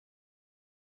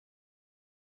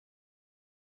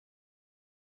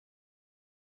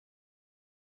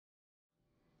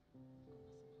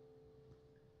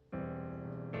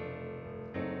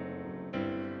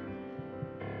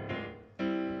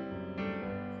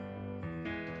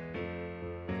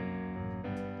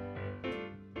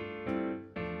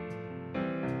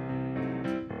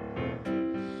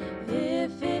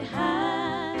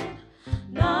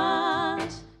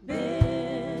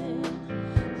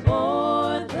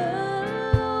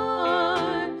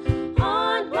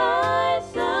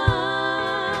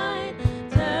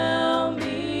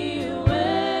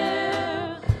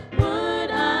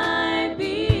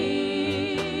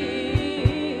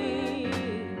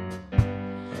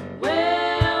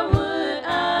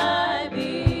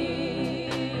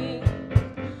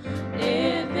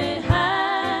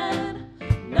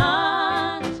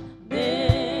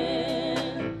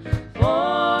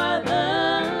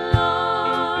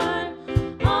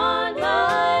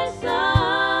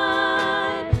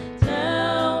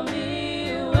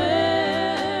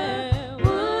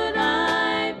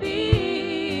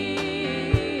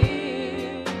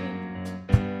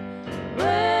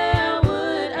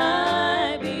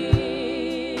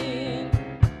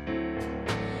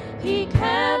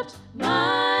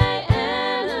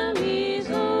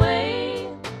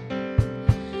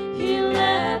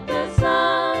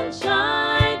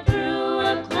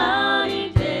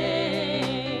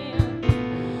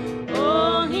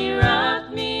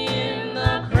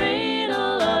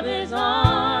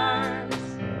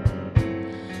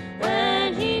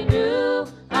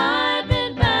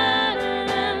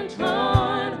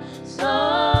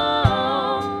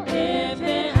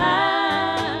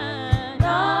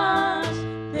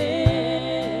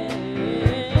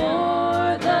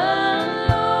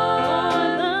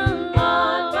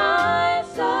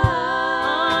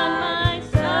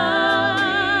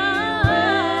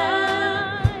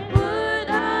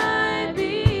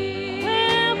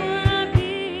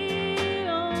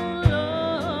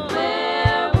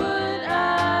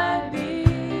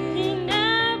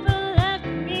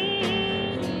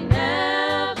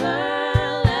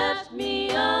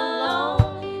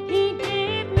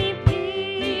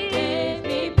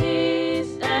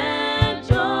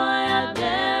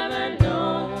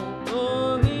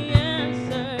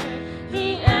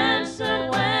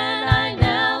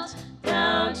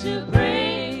to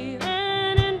pray,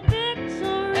 and in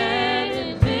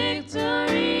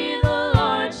victory the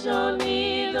Lord showed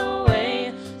me the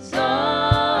way. So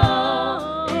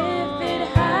if it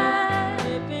had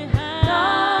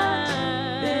not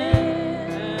been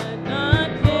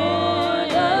for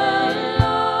the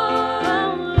Lord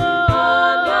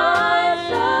on my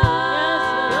side,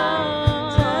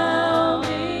 tell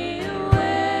me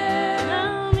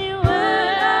where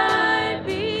would I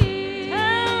be?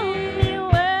 Tell me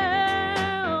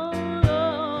where, oh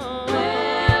Lord,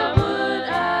 where would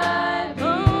I be?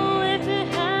 Oh, if it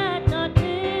had not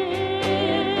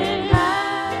been,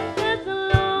 yes,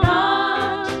 Lord,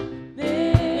 not been,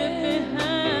 if it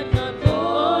had not been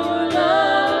for the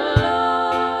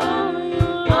Lord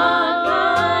on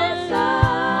my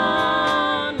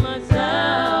side,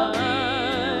 tell me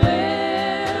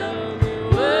where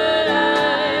would I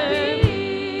be?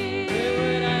 Where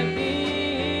would I be?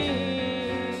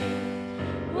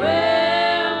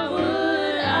 Where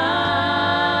would I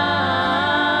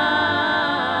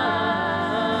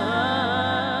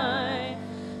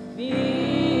be?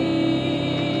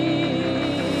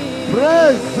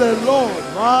 Praise the Lord.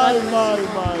 My.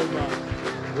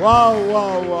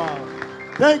 Wow.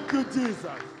 Thank you,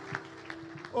 Jesus.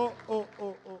 Oh.